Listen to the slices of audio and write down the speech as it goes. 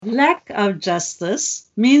Lack of justice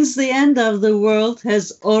means the end of the world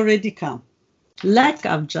has already come. Lack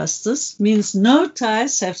of justice means no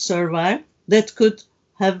ties have survived that could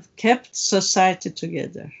have kept society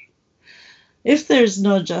together. If there is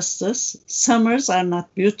no justice, summers are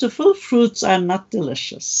not beautiful, fruits are not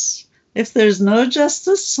delicious. If there is no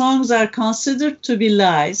justice, songs are considered to be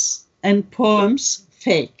lies and poems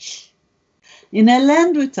fake. In a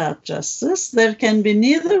land without justice, there can be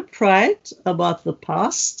neither pride about the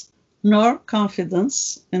past nor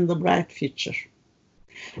confidence in the bright future.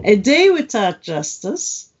 A day without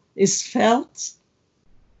justice is felt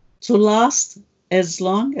to last as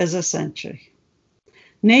long as a century.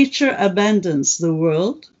 Nature abandons the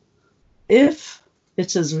world if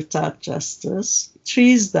it is without justice.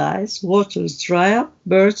 Trees die, waters dry up,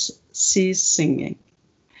 birds cease singing.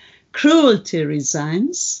 Cruelty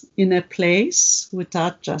resigns in a place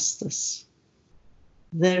without justice.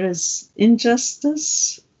 There is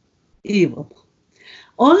injustice, evil.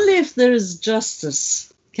 Only if there is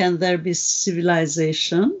justice can there be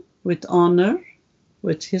civilization with honor,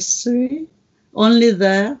 with history. Only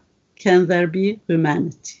there can there be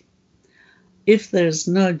humanity. If there is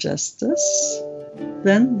no justice,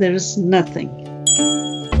 then there is nothing.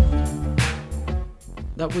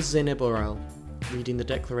 That was Zeynep Oral reading the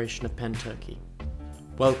Declaration of PEN Turkey.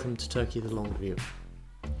 Welcome to Turkey the Long View.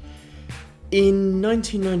 In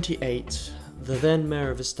 1998, the then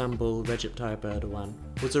Mayor of Istanbul, Recep Tayyip Erdogan,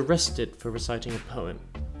 was arrested for reciting a poem.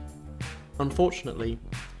 Unfortunately,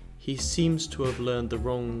 he seems to have learned the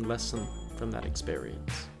wrong lesson from that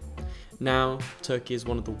experience. Now, Turkey is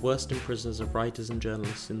one of the worst imprisoners of writers and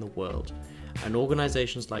journalists in the world, and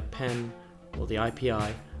organisations like PEN or the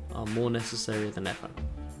IPI are more necessary than ever.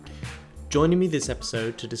 Joining me this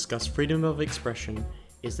episode to discuss freedom of expression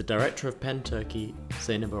is the director of PEN Turkey,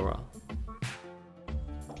 Zeynep Oral.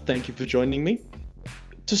 Thank you for joining me.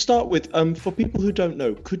 To start with, for people who don't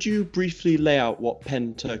know, could you briefly lay out what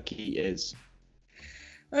PEN Turkey is?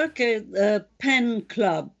 Okay, the PEN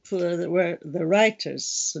Club, where the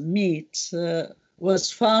writers meet, was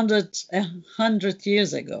founded 100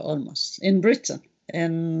 years ago, almost, in Britain,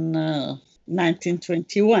 in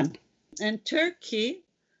 1921. And Turkey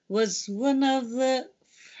was one of the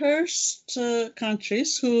first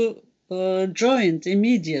countries who joined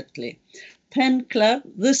immediately. PEN Club,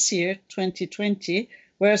 this year, 2020,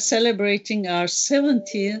 we're celebrating our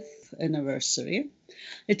 70th anniversary.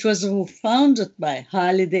 It was founded by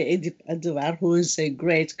Halide Edip Adıvar, who is a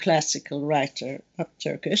great classical writer of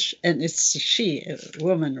Turkish, and it's she, a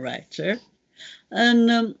woman writer.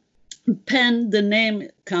 And PEN, the name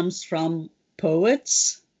comes from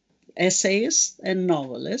poets, essayists, and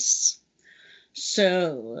novelists.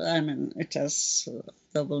 So, it has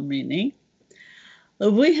double meaning.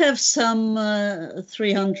 We have some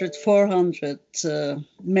 300, 400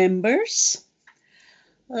 members.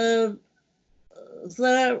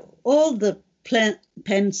 There are all the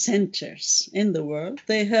PEN centers in the world.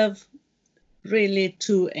 They have really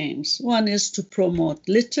two aims. One is to promote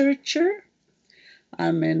literature.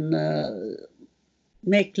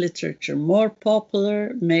 Make literature more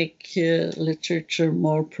popular, make literature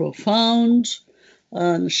more profound,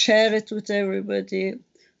 share it with everybody,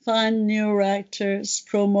 find new writers,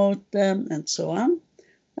 promote them, and so on.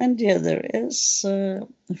 And the other is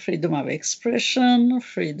freedom of expression,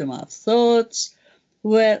 freedom of thoughts,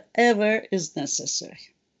 wherever is necessary.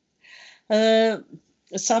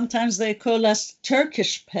 Sometimes they call us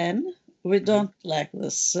Turkish PEN. We don't like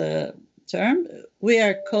this term. We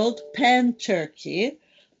are called PEN Turkey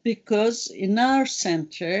because in our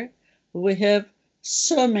center we have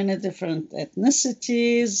so many different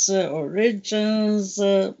ethnicities, origins,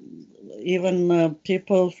 even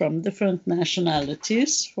people from different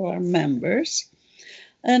nationalities who are members.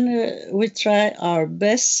 And we try our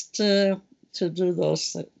best to do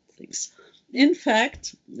those things. In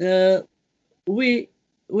fact, we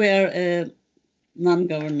are a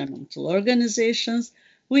non-governmental organizations.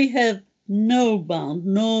 We have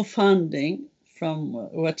no funding from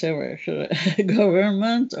whatever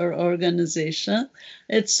government or organization.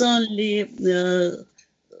 It's only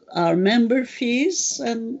our member fees,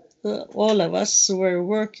 and all of us were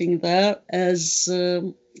working there as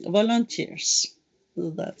volunteers.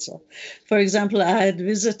 That's all. For example, I had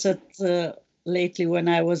visited lately when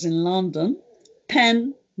I was in London,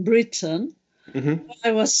 PEN Britain. Mm-hmm.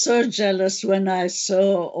 I was so jealous when I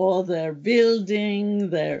saw all their building,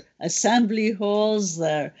 their assembly halls,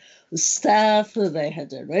 their staff. They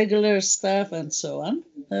had a regular staff and so on.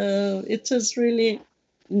 It is really,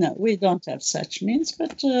 no, we don't have such means,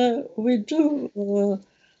 but we do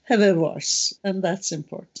have a voice, and that's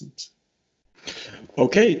important.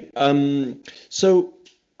 Okay, so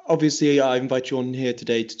Obviously, I invite you on here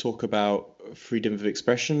today to talk about freedom of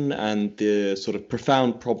expression and the sort of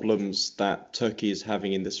profound problems that Turkey is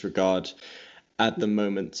having in this regard at the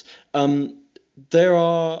moment. There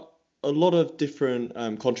are a lot of different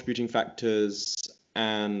contributing factors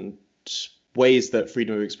and ways that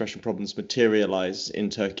freedom of expression problems materialize in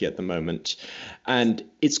Turkey at the moment. And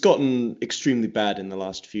it's gotten extremely bad in the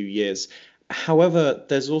last few years. However,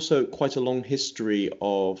 there's also quite a long history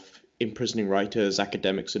of imprisoning writers,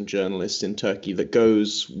 academics, and journalists in Turkey that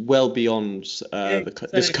goes well beyond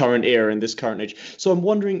this current era and this current age. So I'm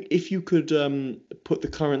wondering if you could put the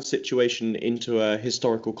current situation into a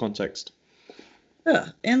historical context. Yeah,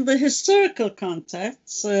 in the historical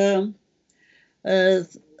context,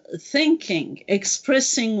 thinking,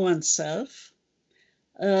 expressing oneself,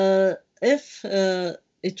 if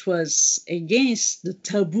it was against the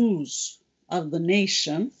taboos of the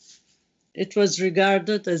nation, it was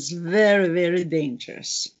regarded as very, very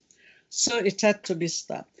dangerous. So it had to be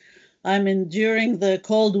stopped. I mean, during the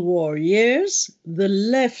Cold War years, the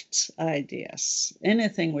left ideas,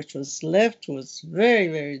 anything which was left was very,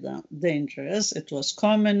 very dangerous. It was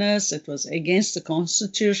communist, it was against the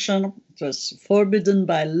constitution, it was forbidden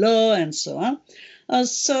by law, and so on.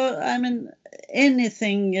 So, I mean,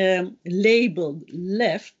 anything labeled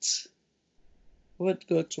left would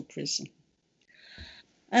go to prison.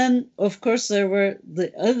 And of course, there were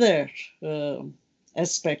the other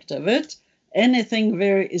aspect of it. Anything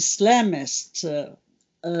very Islamist,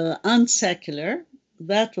 unsecular,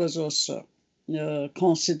 that was also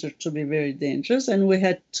considered to be very dangerous. And we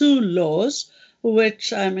had two laws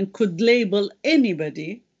which, I mean, could label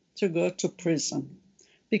anybody to go to prison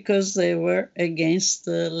because they were against,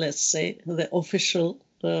 let's say, the official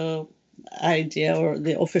idea or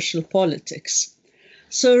the official politics.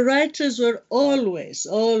 So writers were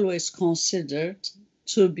always considered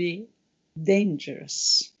to be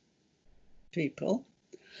dangerous people.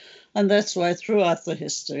 And that's why throughout the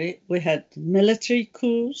history we had military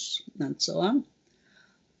coups and so on.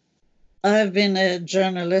 I've been a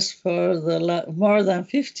journalist for more than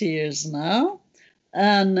 50 years now,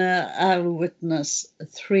 and I've witnessed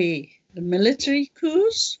 3 military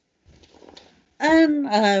coups, and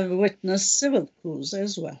I've witnessed civil coups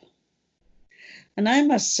as well. And I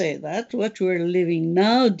must say that what we're living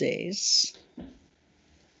nowadays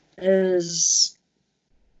is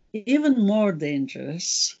even more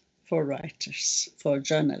dangerous for writers, for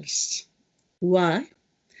journalists. Why?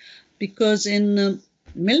 Because in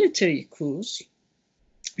military coups,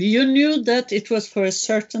 you knew that it was for a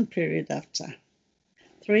certain period of time.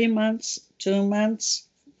 3 months, 2 months,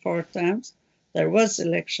 4 times. There was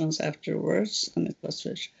elections afterwards, and it was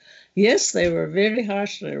finished. Yes, they were very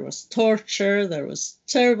harsh. There was torture. There was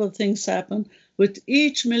terrible things happen. With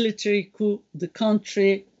each military coup, the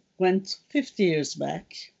country went 50 years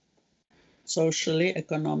back, socially,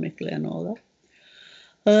 economically, and all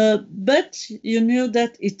that. But you knew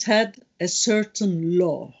that it had a certain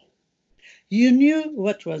law. You knew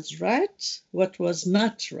what was right, what was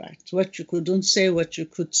not right, what you couldn't say, what you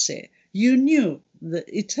could say. You knew that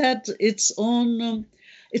it had its own,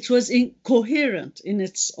 it was incoherent in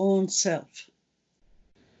its own self.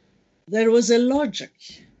 There was a logic.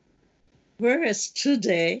 Whereas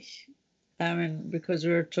today, I mean, because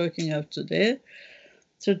we're talking of today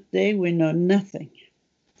we know nothing.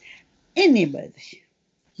 Anybody,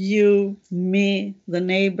 you, me, the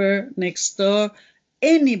neighbor next door,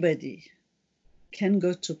 anybody can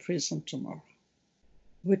go to prison tomorrow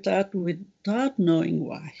without knowing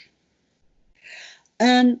why.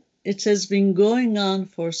 And it has been going on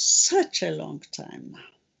for such a long time now.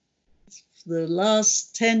 The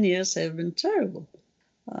last 10 years have been terrible.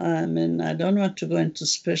 I mean, I don't want to go into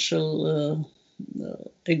special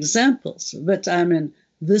examples, but I mean,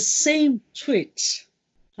 the same tweet,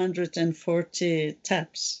 140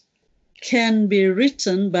 taps, can be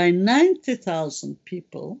written by 90,000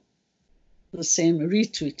 people, the same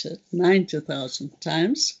retweeted 90,000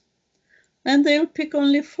 times, and they'll pick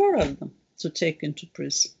only 4 of them to take into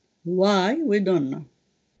prison. Why? We don't know.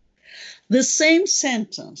 The same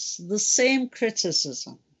sentence, the same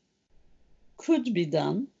criticism could be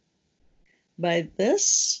done by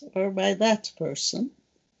this or by that person.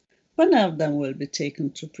 One of them will be taken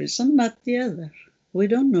to prison, not the other. We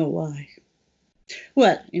don't know why.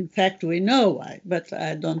 Well, in fact, we know why, but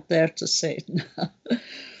I don't dare to say it now.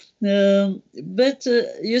 But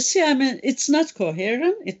you see, I mean, it's not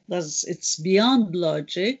coherent. It's beyond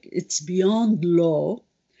logic. It's beyond law.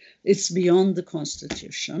 It's beyond the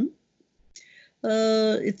Constitution.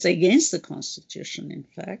 It's against the Constitution, in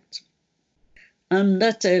fact. I'm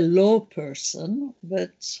not a law person,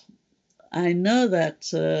 but I know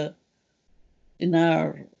that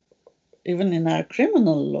even in our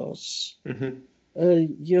criminal laws.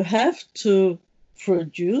 You have to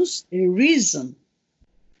produce a reason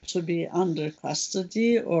to be under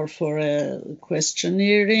custody or for a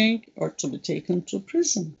questioning or to be taken to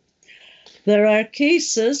prison. There are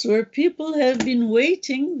cases where people have been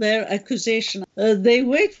waiting their accusation. They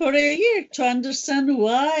wait for a year to understand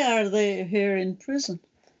why are they here in prison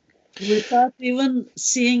without even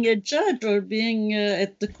seeing a judge or being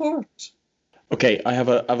at the court. Okay, I have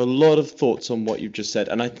a lot of thoughts on what you've just said,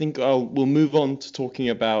 and I think we'll move on to talking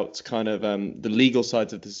about kind of the legal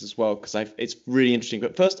sides of this as well, because it's really interesting.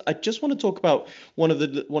 But first, I just want to talk about one of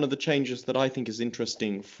the changes that I think is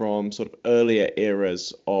interesting from sort of earlier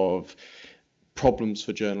eras of problems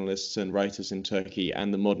for journalists and writers in Turkey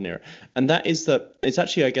and the modern era, and that is that it's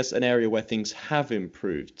actually, I guess, an area where things have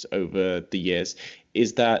improved over the years.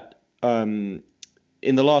 Is that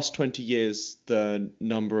in the last 20 years, the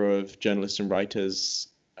number of journalists and writers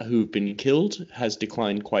who've been killed has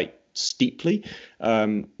declined quite steeply,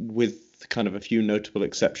 with kind of a few notable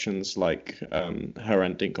exceptions like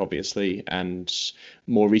Hrant Dink, obviously, and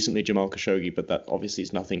more recently Jamal Khashoggi, but that obviously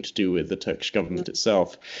has nothing to do with the Turkish government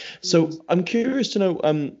itself. So I'm curious to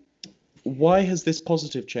know, why has this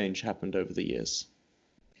positive change happened over the years?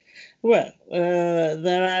 Well,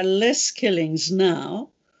 there are less killings now,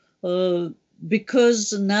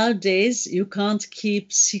 because nowadays you can't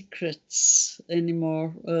keep secrets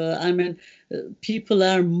anymore. People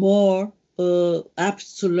are more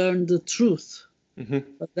apt to learn the truth,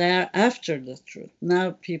 but they are after the truth.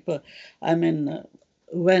 Now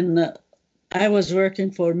when I was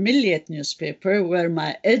working for Milliyet newspaper, where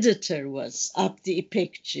my editor was Abdi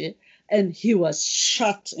İpekçi, and he was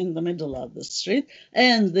shot in the middle of the street,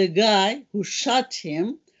 and the guy who shot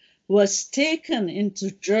him was taken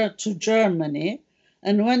to Germany,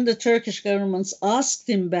 and when the Turkish government asked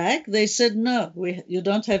him back, they said, no, you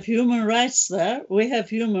don't have human rights there. We have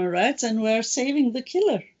human rights, and we're saving the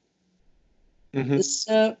killer.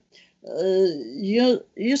 So,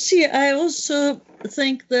 you see, I also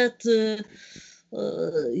think that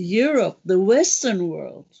Europe, the Western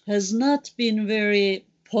world, has not been very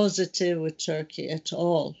positive with Turkey at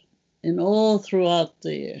all, throughout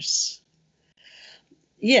the years.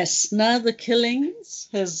 Yes, now the killings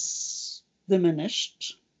has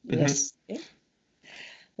diminished. Yes.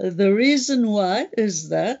 The reason why is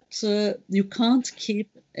that you can't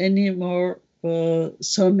keep any more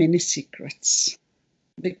so many secrets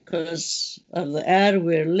because of the era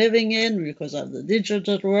we're living in, because of the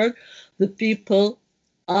digital world. The people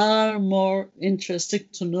are more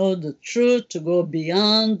interested to know the truth, to go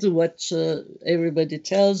beyond what everybody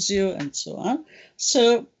tells you, and so on.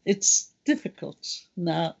 So it's difficult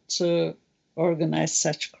now to organize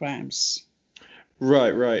such crimes.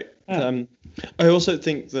 Right. I also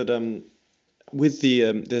think that with the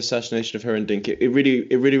assassination of Hrant Dink, it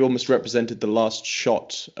really almost represented the last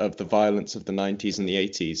shot of the violence of the 90s and the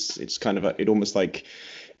 80s. It's kind of it almost like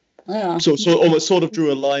almost sort of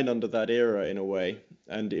drew a line under that era in a way,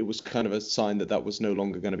 and it was kind of a sign that was no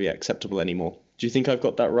longer going to be acceptable anymore. Do you think I've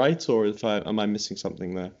got that right, or am I missing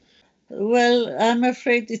something there? Well, I'm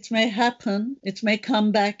afraid it may happen. It may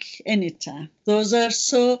come back anytime. Those are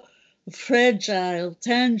so fragile,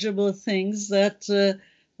 tangible things that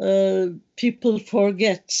people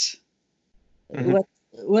forget.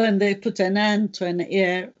 When they put an end to an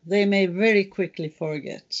era, they may very quickly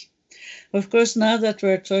forget. Of course, now that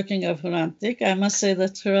we're talking of Hrant Dink, I must say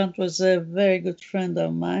that Hrant was a very good friend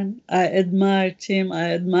of mine. I admired him. I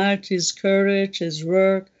admired his courage, his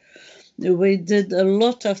work. We did a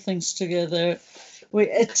lot of things together. We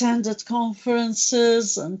attended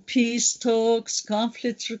conferences and peace talks,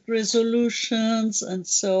 conflict resolutions, and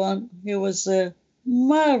so on. He was a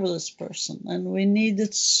marvelous person, and we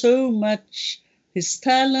needed so much his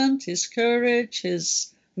talent, his courage,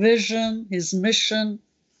 his vision, his mission.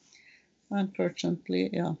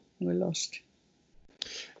 Unfortunately, we lost.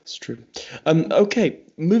 It's true. Okay,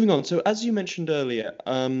 moving on. So as you mentioned earlier,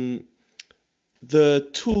 the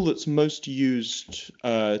tool that's most used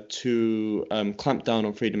to clamp down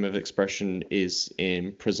on freedom of expression is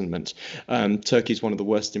imprisonment. Turkey is one of the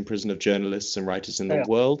worst imprisoned of journalists and writers in the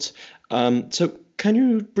world. So can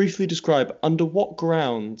you briefly describe under what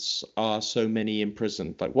grounds are so many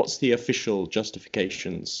imprisoned? Like, what's the official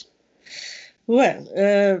justifications?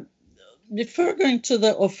 Well, before going to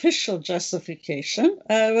the official justification,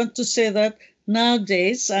 I want to say that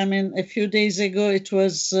nowadays, a few days ago, it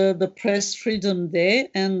was the Press Freedom Day,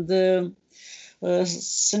 and the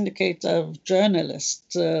Syndicate of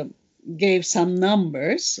Journalists gave some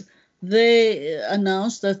numbers. they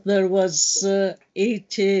announced that there was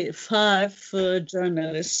 85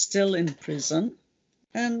 journalists still in prison,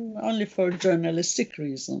 and only for journalistic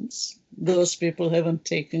reasons. Those people haven't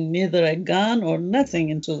taken neither a gun or nothing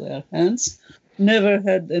into their hands, never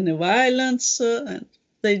had any violence, and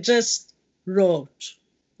they just wrote.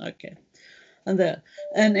 Okay.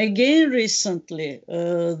 And again, recently,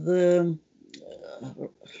 the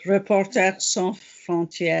Reporters Sans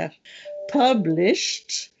Frontières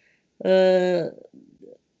published a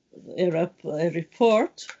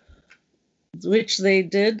report which they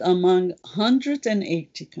did among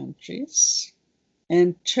 180 countries.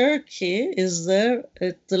 And Turkey is there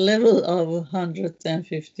at the level of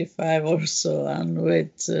 155 or so, and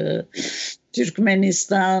with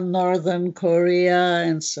Turkmenistan, Northern Korea,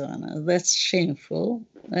 and so on. That's shameful.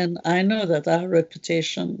 And I know that our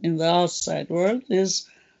reputation in the outside world is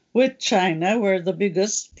with China, we're the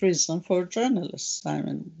biggest prison for journalists. I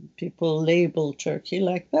mean, people label Turkey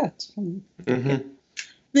like that. Mm-hmm.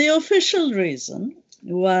 The official reason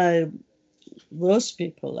why those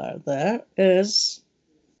people are there is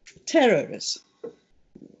terrorism,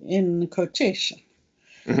 in quotation.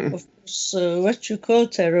 Mm-hmm. Of course, what you call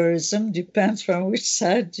terrorism depends from which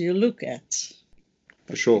side you look at.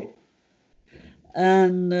 For sure.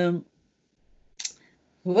 And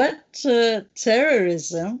what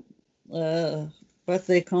terrorism, what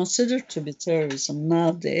they consider to be terrorism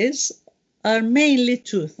nowadays, are mainly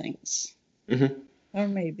two things, Mm-hmm. or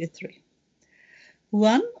maybe three.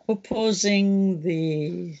 One, opposing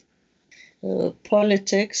the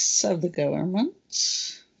politics of the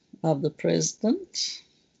government, of the president,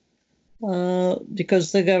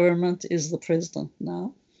 because the government is the president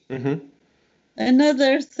now. Mm-hmm.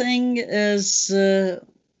 Another thing is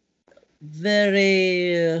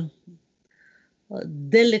very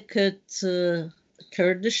delicate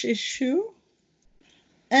Kurdish issue,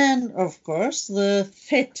 and of course the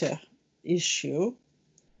FETÖ issue,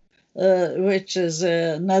 which is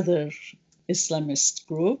another Islamist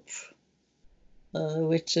group,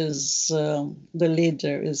 which is the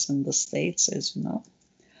leader is in the States, as you know.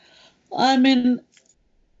 I mean,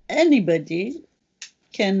 anybody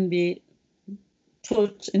can be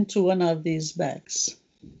put into one of these bags.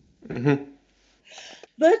 Mm-hmm.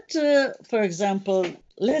 But, for example,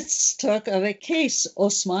 let's talk of a case,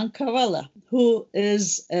 Osman Kavala, who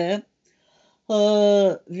is a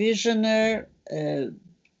visionary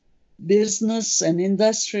business and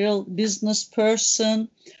industrial business person,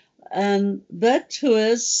 but who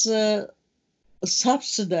is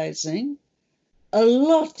subsidizing a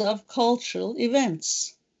lot of cultural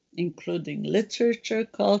events, including literature,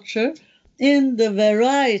 culture, in the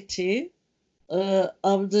variety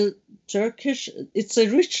of the Turkish. It's a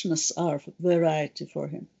richness of variety for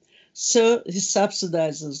him. So he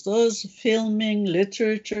subsidizes those, filming,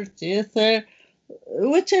 literature, theater,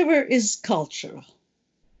 whatever is cultural.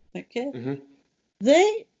 Okay? Mm-hmm.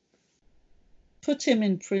 They put him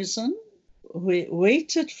in prison. We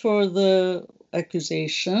waited for the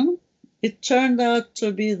accusation. It turned out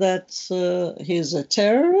to be that he's a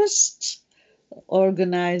terrorist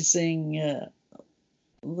organizing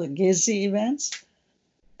the Gezi events.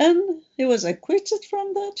 And he was acquitted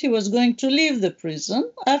from that. He was going to leave the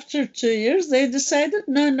prison. After 2 years, they decided,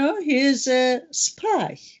 no, he is a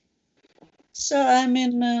spy. So, I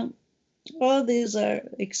mean, all these are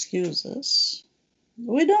excuses.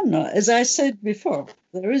 We don't know. As I said before,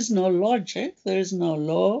 there is no logic, there is no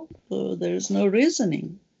law, there is no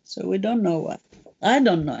reasoning. So we don't know what. I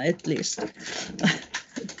don't know, at least.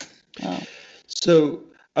 So,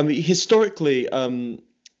 I mean, historically,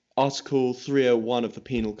 Article 301 of the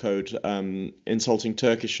Penal Code, insulting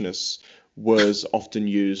Turkishness, was often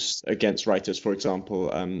used against writers. For example,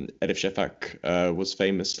 Elif Shafak was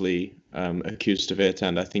famously accused of it,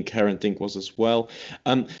 and I think Hrant Dink was as well.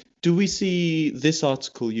 Do we see this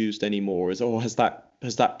article used anymore, or has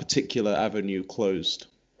that particular avenue closed?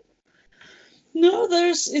 No,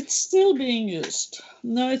 it's still being used.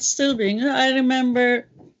 I remember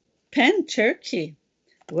PEN Turkey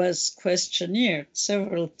was questioned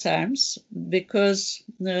several times because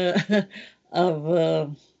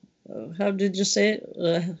of, how did you say,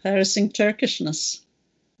 harassing Turkishness.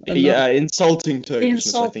 Yeah, insulting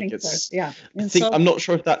Turkishness. I think it's. Yeah. I'm not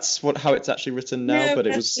sure if that's how it's actually written now, No, but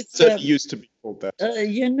it was certainly used to be called that.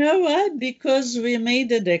 You know why? Because we made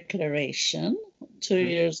a declaration 2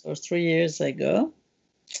 years or 3 years ago.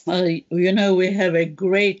 We have a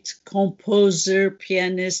great composer,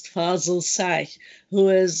 pianist, Fazıl Say, who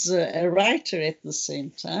is a writer at the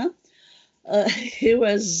same time. He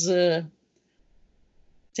was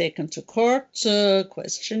taken to court,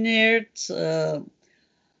 questioned,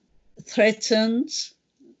 threatened,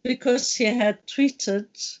 because he had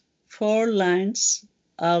tweeted 4 lines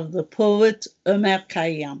of the poet Ömer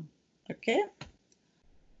Khayyam. Okay?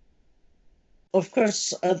 Of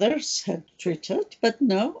course, others had tweeted, but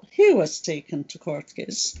no, he was taken to court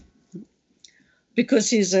case because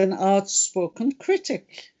he's an outspoken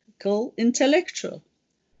critical intellectual.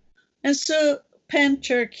 And so PEN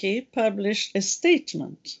Turkey published a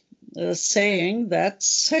statement saying that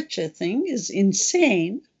such a thing is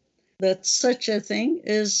insane, that such a thing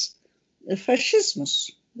is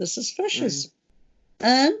fascismus. This is fascism.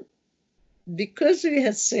 And because we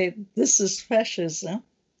had said this is fascism,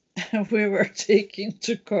 we were taken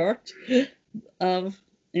to court of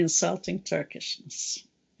insulting Turkishness,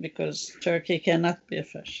 because Turkey cannot be a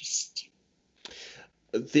fascist.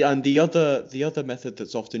 The other method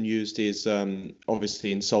that's often used is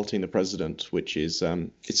obviously insulting the president, which is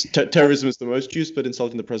terrorism is the most used, but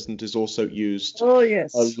insulting the president is also used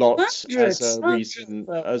a lot as a reason,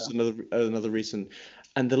 as another reason.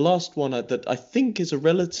 And the last one that I think is a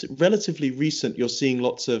relatively recent, you're seeing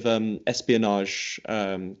lots of espionage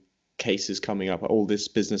cases coming up. All this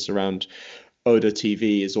business around Oda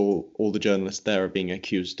TV is all the journalists there are being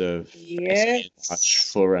accused of espionage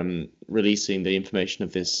for releasing the information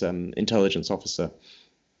of this intelligence officer.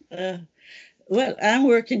 Well, I'm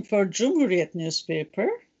working for Cumhuriyet newspaper,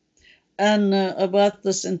 and about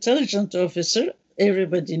this intelligence officer,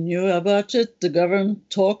 everybody knew about it. The government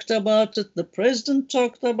talked about it. The president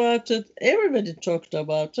talked about it. Everybody talked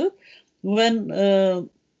about it. When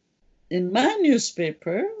in my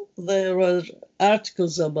newspaper there were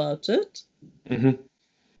articles about it,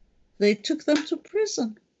 they took them to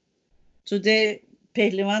prison. Today,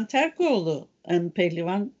 Pehlivan Terkoğlu and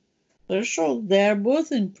Pehlivan Barışoğlu, they are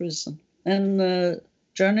both in prison. And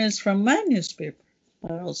journalists from my newspaper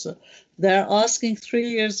are also. They're asking 3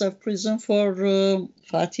 years of prison for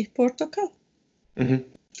Fatih Portakal.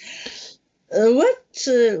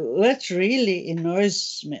 What really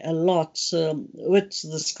annoys me a lot with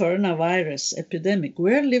this coronavirus epidemic,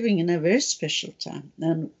 we're living in a very special time,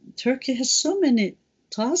 and Turkey has so many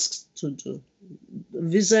tasks to do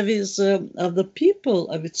vis-a-vis of the people,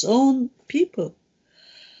 of its own people.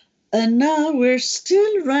 And now we're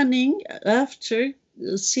still running after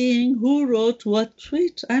seeing who wrote what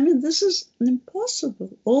tweet. I mean, this is impossible.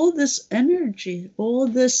 All this energy, all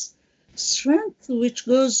this strength which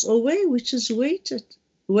goes away, which is wasted.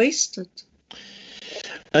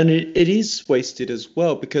 And it is wasted as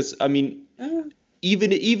well, because I mean,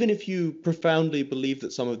 even if you profoundly believe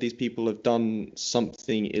that some of these people have done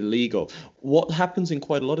something illegal, what happens in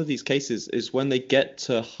quite a lot of these cases is when they get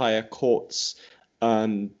to higher courts,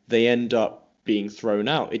 they end up being thrown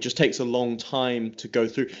out. It just takes a long time to go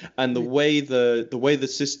through, and the way the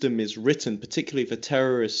system is written, particularly for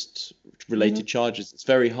terrorist related charges, it's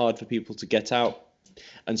very hard for people to get out,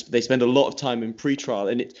 and they spend a lot of time in pre-trial,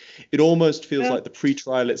 and it almost feels like the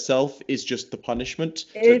pre-trial itself is just the punishment.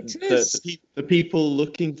 The people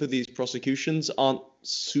looking for these prosecutions aren't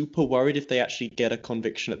super worried if they actually get a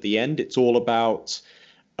conviction at the end. It's all about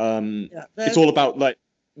like,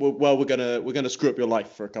 well, we're gonna screw up your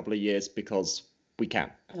life for a couple of years because we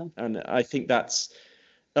can. And I think that's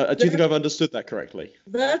do you think I've understood that correctly?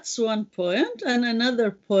 That's one point. And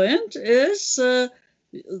another point is a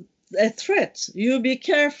threat. You be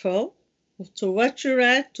careful to what you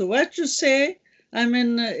write, to what you say. I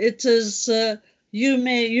mean, it is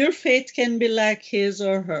your fate can be like his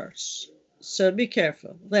or hers. So be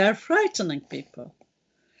careful. They are frightening people.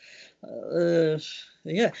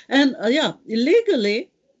 Illegally,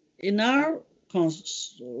 in our,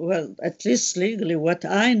 well, at least legally, what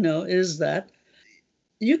I know is that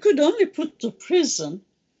you could only put to prison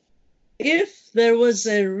if there was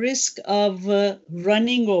a risk of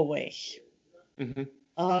running away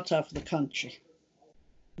out of the country.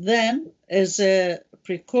 Then, as a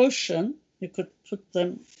precaution, you could put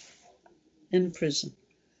them in prison.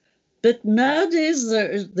 But nowadays,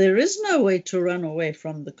 there is no way to run away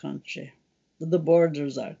from the country. The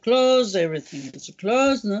borders are closed, everything is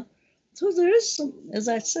closed. No? So there is, as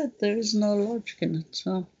I said, there is no logic in it.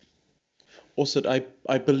 So. Also,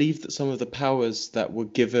 I believe that some of the powers that were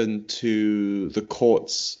given to the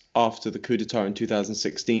courts after the coup d'etat in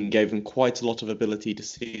 2016 gave them quite a lot of ability to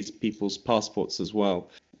seize people's passports as well.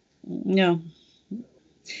 Yeah.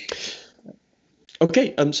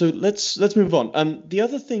 Okay, so let's move on. The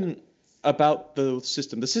other thing about the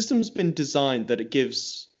system's been designed that it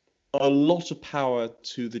gives a lot of power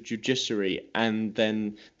to the judiciary, and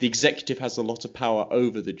then the executive has a lot of power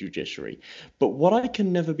over the judiciary. But what I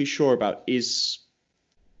can never be sure about is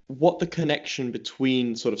what the connection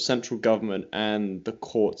between sort of central government and the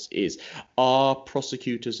courts is. Are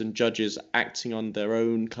prosecutors and judges acting on their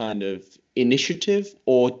own kind of initiative,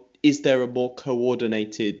 or is there a more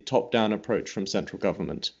coordinated top-down approach from central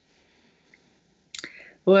government?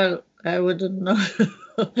 Well, I wouldn't know.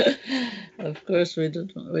 Of course, we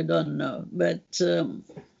don't know. But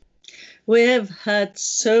we have had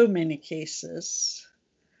so many cases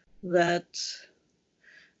that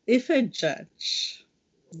if a judge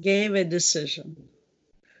gave a decision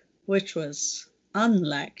which was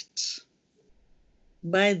unliked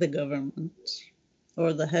by the government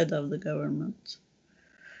or the head of the government,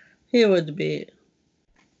 he would be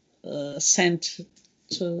sent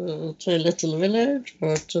to a little village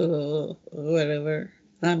or to wherever.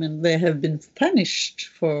 I mean, they have been punished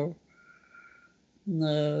for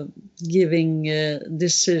giving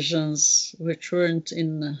decisions which weren't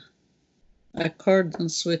in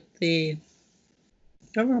accordance with the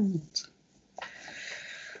government.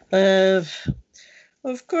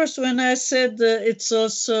 Of course, when I said it's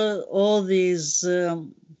also all these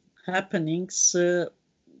happenings,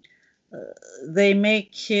 they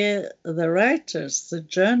make the writers, the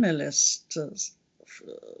journalists,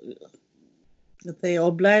 they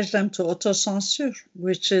oblige them to autocensure,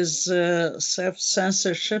 which is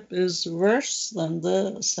self-censorship is worse than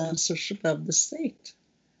the censorship of the state.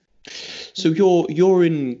 So you're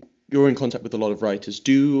in contact with a lot of writers.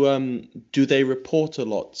 Do they report a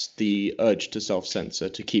lot the urge to self-censor,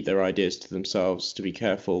 to keep their ideas to themselves, to be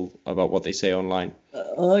careful about what they say online?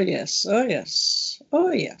 Oh yes,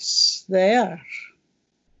 they are.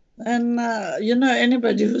 And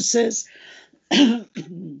anybody who says,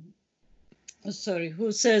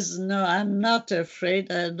 who says no, I'm not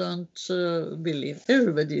afraid, I don't believe.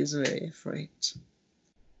 Everybody is very afraid.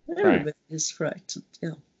 Everybody is frightened.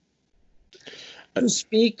 Yeah. To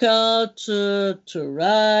speak out, to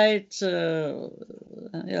write, it's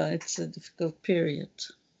a difficult period.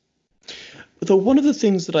 Though one of the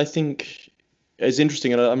things that I think is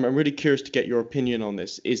interesting, and I'm really curious to get your opinion on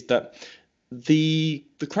this, is that the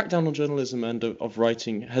crackdown on journalism and of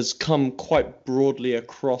writing has come quite broadly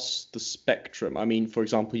across the spectrum. I mean, for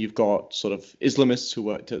example, you've got sort of Islamists who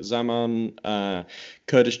worked at Zaman,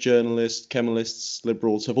 Kurdish journalists, Kemalists,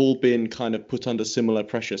 liberals have all been kind of put under similar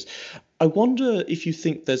pressures. I wonder if you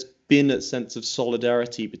think there's been a sense of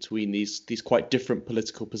solidarity between these quite different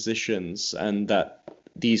political positions, and that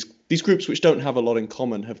these groups which don't have a lot in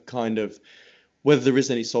common have kind of, whether there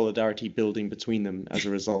is any solidarity building between them as a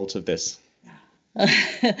result of this.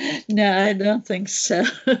 No, I don't think so.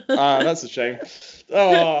 That's a shame.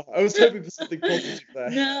 I was hoping for something positive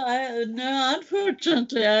there. No,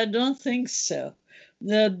 unfortunately, I don't think so.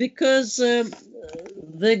 Because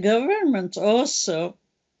the government also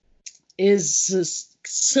is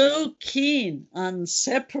so keen on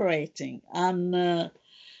separating, on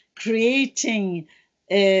creating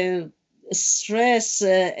a stress,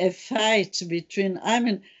 a fight between,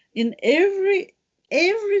 in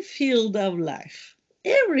every field of life,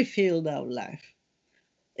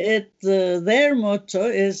 their motto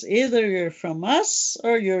is either you're from us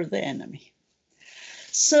or you're the enemy.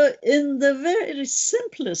 So in the very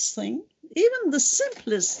simplest thing, even the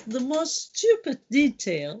simplest, the most stupid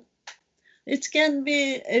detail, it can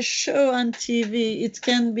be a show on TV, it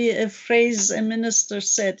can be a phrase a minister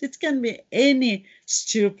said, it can be any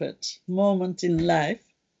stupid moment in life,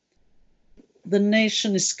 the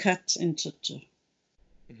nation is cut into two.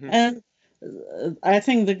 Mm-hmm. And I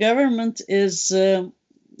think the government is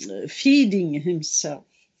feeding himself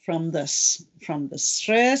from the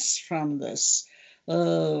stress, from this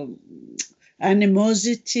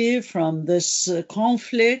animosity, from this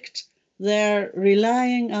conflict. They're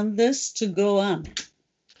relying on this to go on.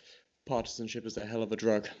 Partisanship is a hell of a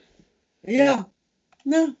drug. Yeah,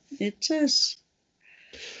 no, it is.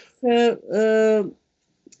 Well,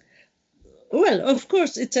 of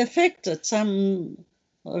course, it affected some.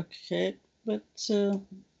 Okay, but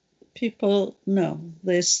people, no,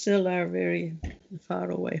 they still are very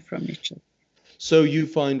far away from each other. So you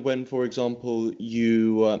find when, for example,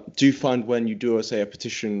 you do, say, a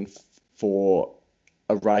petition for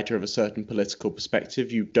a writer of a certain political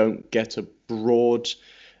perspective, you don't get a broad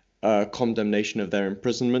condemnation of their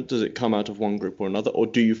imprisonment? Does it come out of one group or another? Or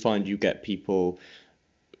do you find you get people,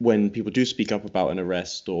 when people do speak up about an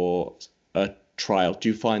arrest or a trial, do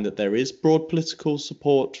you find that there is broad political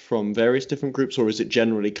support from various different groups, or is it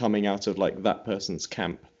generally coming out of like that person's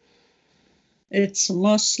camp? It's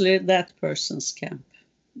mostly that person's camp.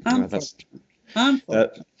 Unfortunately.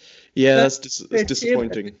 That's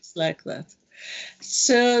disappointing. It's like that.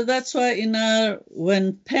 So that's why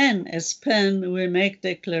when PEN, we make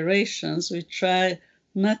declarations, we try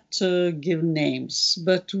not to give names,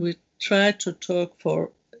 but we try to talk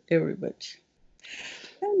for everybody.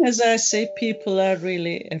 And as I say, people are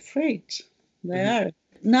really afraid. They are.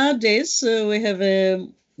 Nowadays, we have a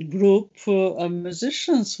group of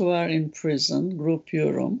musicians who are in prison, Group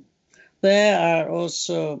Urum. They are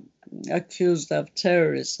also accused of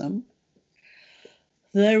terrorism.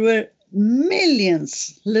 There were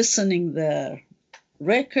millions listening their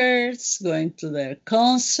records, going to their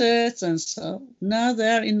concerts, and so now they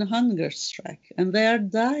are in hunger strike and they are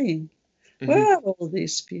dying. Where are all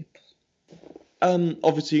these people?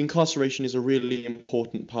 Obviously, incarceration is a really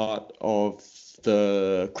important part of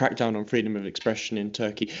the crackdown on freedom of expression in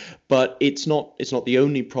Turkey, but it's not the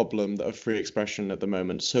only problem of free expression at the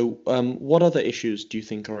moment. So, what other issues do you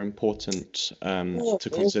think are important to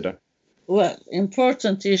consider? Well,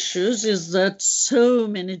 important issues is that so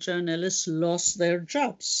many journalists lost their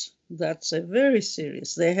jobs. That's a very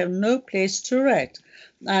serious. They have no place to write.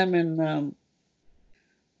 I mean,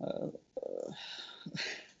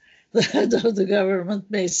 the head of the government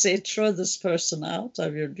may say, throw this person out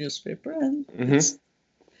of your newspaper. And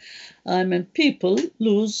I mean, people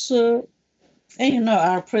lose, and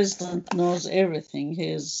our president knows everything.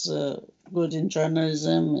 He's good in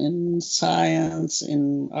journalism, in science,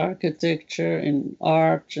 in architecture, in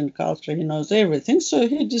art, in culture. He knows everything. So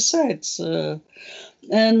he decides.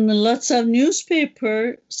 And lots of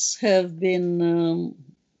newspapers have been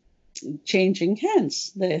changing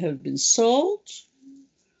hands. They have been sold.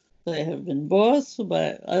 They have been bought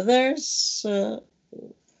by others.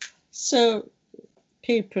 So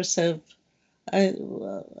papers have, I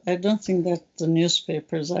don't think that the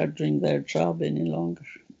newspapers are doing their job any longer,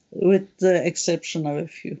 with the exception of a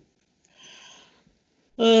few.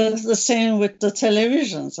 The same with the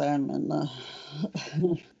televisions. I mean,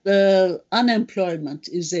 the unemployment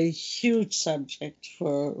is a huge subject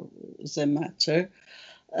for the matter.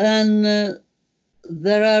 And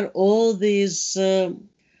there are all these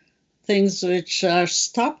things which are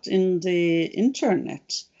stopped in the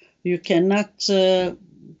internet. You cannot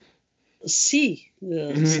see.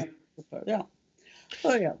 Yeah.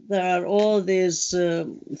 Oh, yeah. There are all these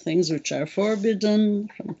things which are forbidden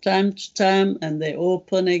from time to time, and they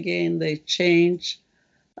open again, they change.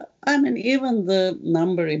 I mean, even the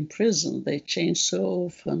number in prison, they change so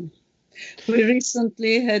often. We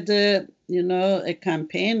recently had a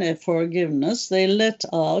campaign, a forgiveness. They let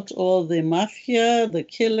out all the mafia, the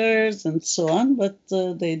killers, and so on, but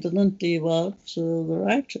they didn't leave out the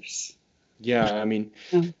writers. Yeah, I mean,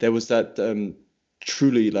 there was that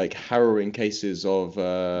truly harrowing cases of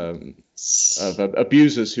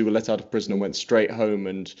abusers who were let out of prison and went straight home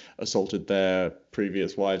and assaulted their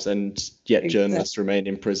previous wives, and yet journalists remain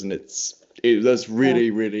in prison. That's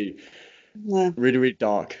really, really, really, really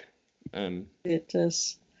dark. It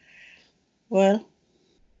is. Well.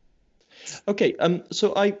 Okay.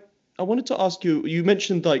 So I wanted to ask you. You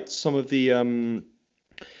mentioned some of the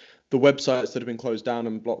websites that have been closed down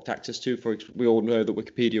and blocked access to. We all know that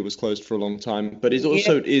Wikipedia was closed for a long time, but it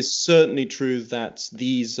also is certainly true that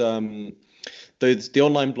these the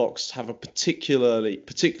online blocks have a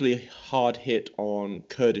particularly hard hit on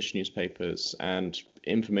Kurdish newspapers and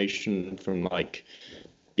information from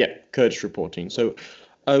Kurdish reporting. So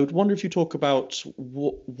I would wonder if you talk about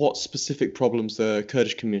what specific problems the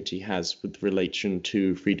Kurdish community has with relation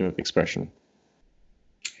to freedom of expression.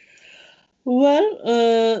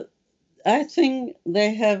 Well, I think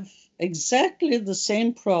they have exactly the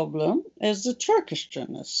same problem as the Turkish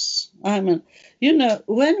journalists. I mean,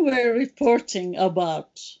 when we're reporting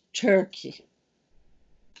about Turkey,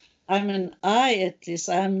 I'm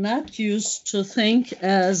not used to think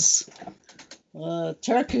as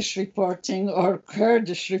Turkish reporting or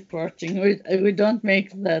Kurdish reporting. We don't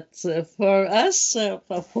make that. For us,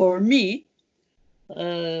 for me,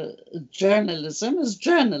 journalism is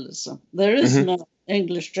journalism. There is no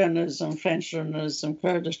English journalism, French journalism,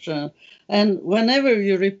 Kurdish journalism. And whenever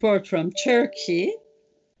you report from Turkey,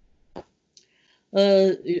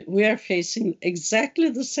 we are facing exactly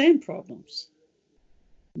the same problems.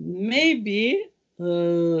 Maybe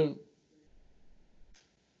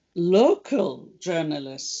local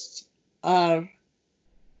journalists are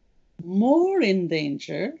more in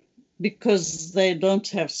danger because they don't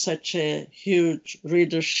have such a huge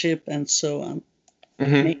readership and so on.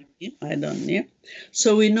 Maybe, I don't know.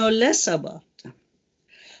 So we know less about them.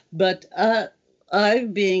 But I,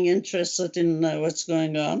 being interested in what's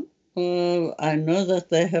going on, I know that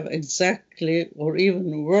they have exactly or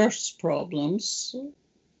even worse problems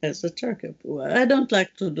as the Turkey. I don't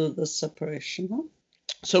like to do the separation. Huh?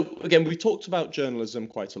 So again, we talked about journalism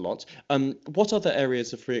quite a lot. What other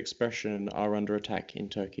areas of free expression are under attack in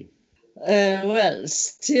Turkey? Well,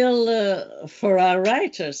 still for our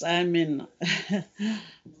writers, I mean,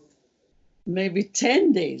 maybe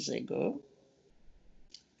 10 days ago,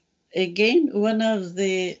 again, one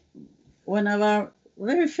of our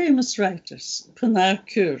very famous writers, Pınar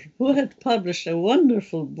Kür, who had published a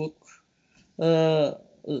wonderful book, uh,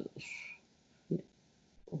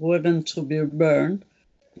 Women to be Burned,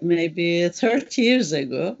 maybe 30 years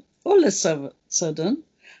ago, all of a sudden,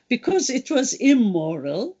 because it was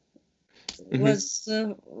immoral,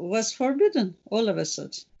 was forbidden all of a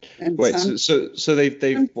sudden. And Wait, so they've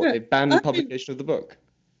banned I publication of the book?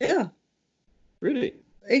 Yeah, Really?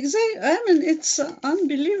 exactly. I mean, it's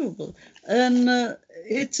unbelievable, and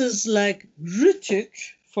it is like Rütük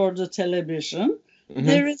for the television.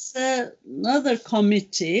 There is another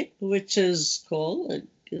committee which is called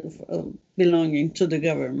belonging to the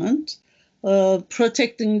government,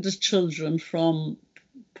 protecting the children from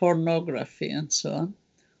pornography and so on.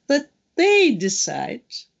 But they decide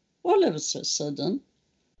all of a sudden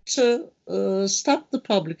to stop the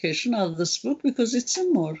publication of this book because it's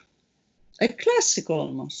a classic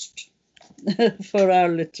almost for our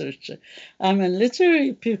literature. I mean,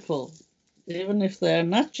 literary people, even if they are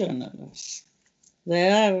not journalists, they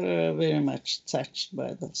are very much touched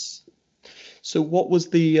by this. So what was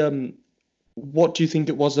what do you think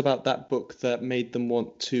it was about that book that made them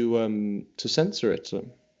want to censor it?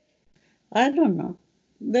 I don't know.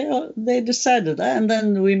 They decided, and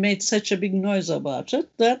then we made such a big noise about it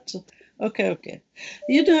that okay.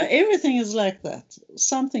 You know, everything is like that.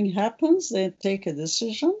 Something happens, they take a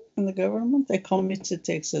decision in the government, the committee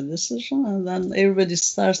takes a decision, and then everybody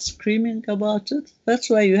starts screaming about it.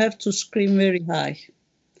 That's why you have to scream very high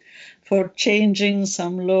for changing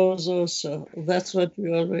some laws also. That's what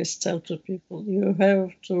we always tell to people. You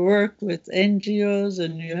have to work with NGOs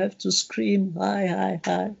and you have to scream high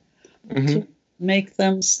to make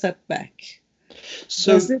them step back.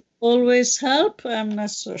 So, does it always help? I'm not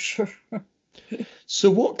so sure. So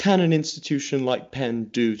what can an institution like PEN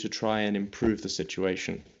do to try and improve the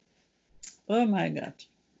situation? Oh my God.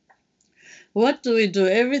 What do we do?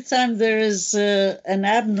 Every time there is an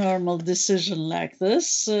abnormal decision like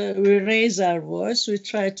this, we raise our voice. We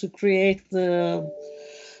try to create the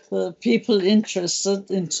people interested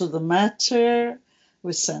into the matter.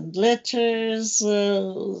 We send letters,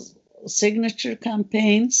 signature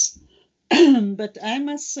campaigns. But I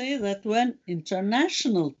must say that when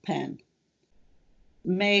international PEN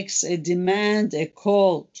makes a demand, a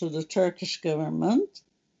call to the Turkish government,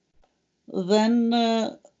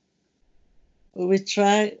 then we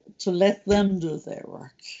try to let them do their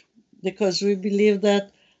work, because we believe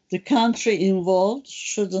that the country involved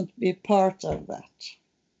shouldn't be part of that.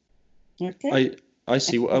 Okay. I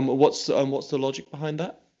see. What's the logic behind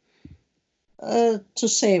that? To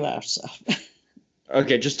save ourselves.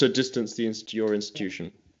 Okay, just to distance your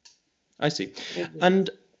institution. I see. And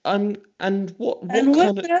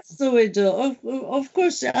what else do we do? Of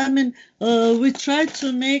course, I mean, we try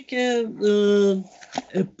to make a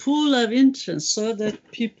pool of interest so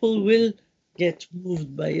that people will get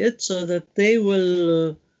moved by it, so that they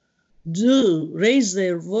will raise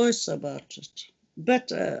their voice about it.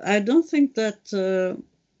 But I don't think that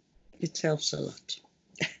it helps a lot.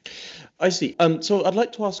 I see. So I'd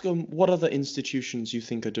like to ask what other institutions you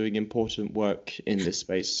think are doing important work in this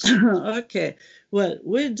space? Okay. Well,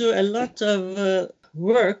 we do a lot of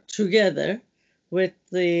work together with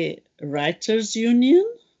the Writers Union,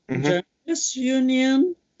 Journalists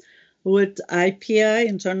Union, with IPI,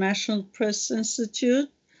 International Press Institute,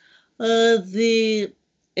 the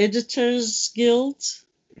Editors Guild.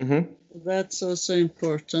 That's also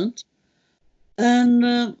important.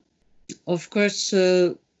 And of course,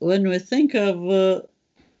 when we think of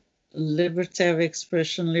liberty of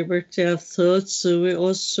expression, liberty of thoughts, we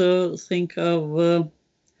also think of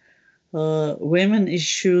women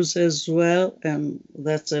issues as well. And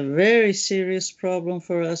that's a very serious problem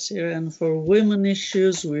for us here. And for women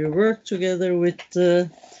issues, we work together with the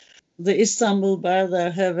Istanbul Bar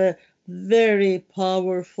that have a very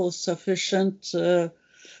powerful, sufficient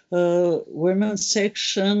women's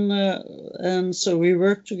section, and so we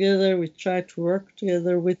work together. We try to work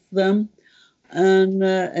together with them. And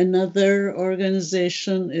another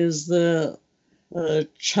organization is the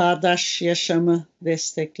Çağdaş Yaşamı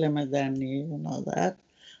Destekleme Derneği, you know that.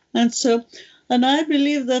 And I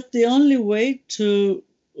believe that the only way to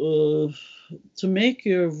make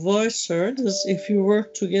your voice heard is if you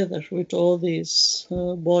work together with all these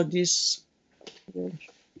bodies.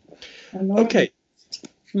 Okay.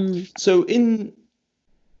 So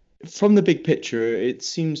from the big picture, it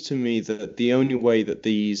seems to me that the only way that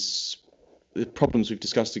the problems we've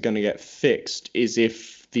discussed are going to get fixed is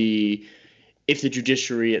if the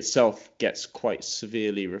judiciary itself gets quite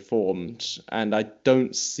severely reformed, and I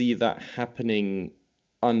don't see that happening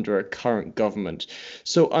under a current government.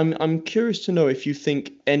 So I'm curious to know if you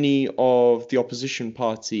think any of the opposition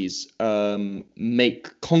parties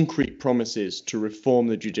make concrete promises to reform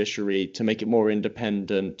the judiciary, to make it more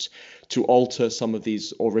independent, to alter some of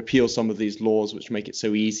these or repeal some of these laws which make it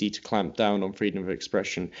so easy to clamp down on freedom of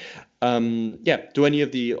expression. Do any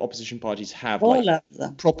of the opposition parties have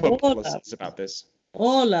proper policies about this?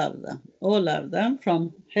 All of them,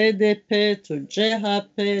 from HDP to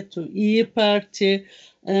CHP to İYİ Party,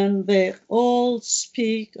 and they all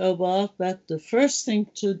speak about that the first thing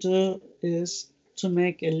to do is to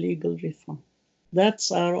make a legal reform.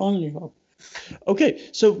 That's our only hope. Okay,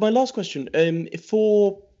 so my last question,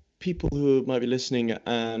 for people who might be listening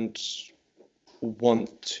and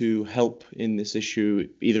want to help in this issue,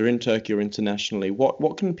 either in Turkey or internationally,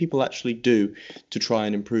 what can people actually do to try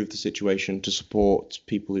and improve the situation, to support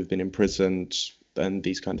people who've been imprisoned and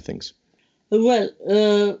these kind of things? Well,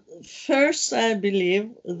 first, I believe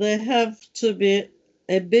they have to be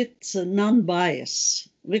a bit non-biased,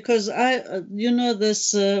 because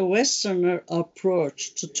this Westerner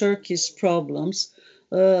approach to Turkey's problems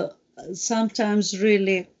sometimes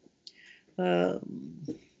really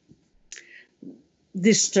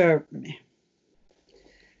disturb me.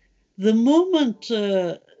 The moment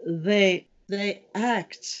they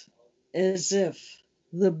act as if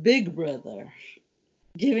the big brother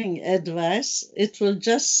giving advice, it will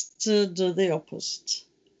just do the opposite.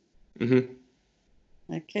 Mm-hmm.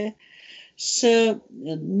 Okay, so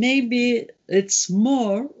maybe it's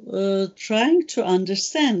more trying to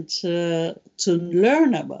understand, to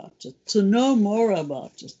learn about it, to know more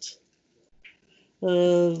about it.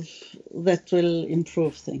 That will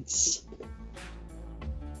improve things.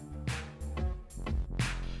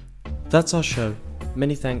 That's our show.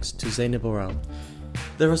 Many thanks to Zeynep Oral.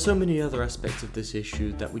 There are so many other aspects of this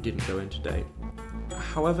issue that we didn't go into today.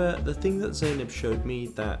 However, the thing that Zeynep showed me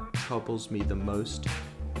that troubles me the most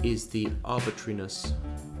is the arbitrariness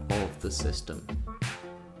of the system.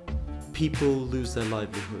 People lose their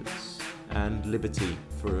livelihoods and liberty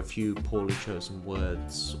for a few poorly chosen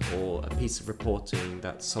words or a piece of reporting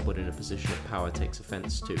that someone in a position of power takes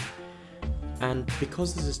offence to. And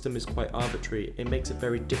because the system is quite arbitrary, it makes it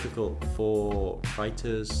very difficult for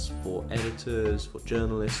writers, for editors, for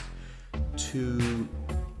journalists to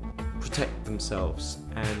protect themselves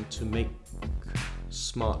and to make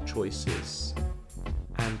smart choices.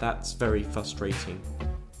 And that's very frustrating.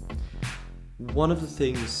 One of the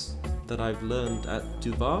things that I've learned at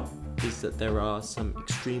Duvar is that there are some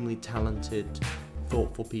extremely talented,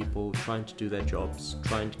 thoughtful people trying to do their jobs,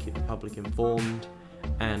 trying to keep the public informed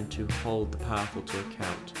and to hold the powerful to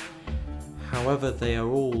account. However, they are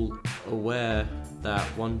all aware that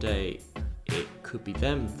one day it could be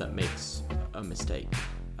them that makes a mistake.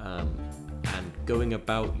 And going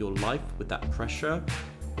about your life with that pressure,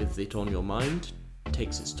 with it on your mind,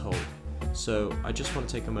 takes its toll. So I just want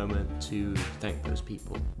to take a moment to thank those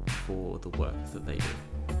people for the work that they do.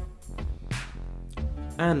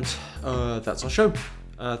 And that's our show.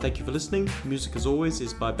 Thank you for listening. Music, as always,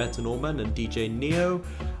 is by Bette Norman and DJ Neo.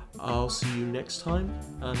 I'll see you next time,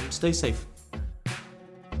 and stay safe.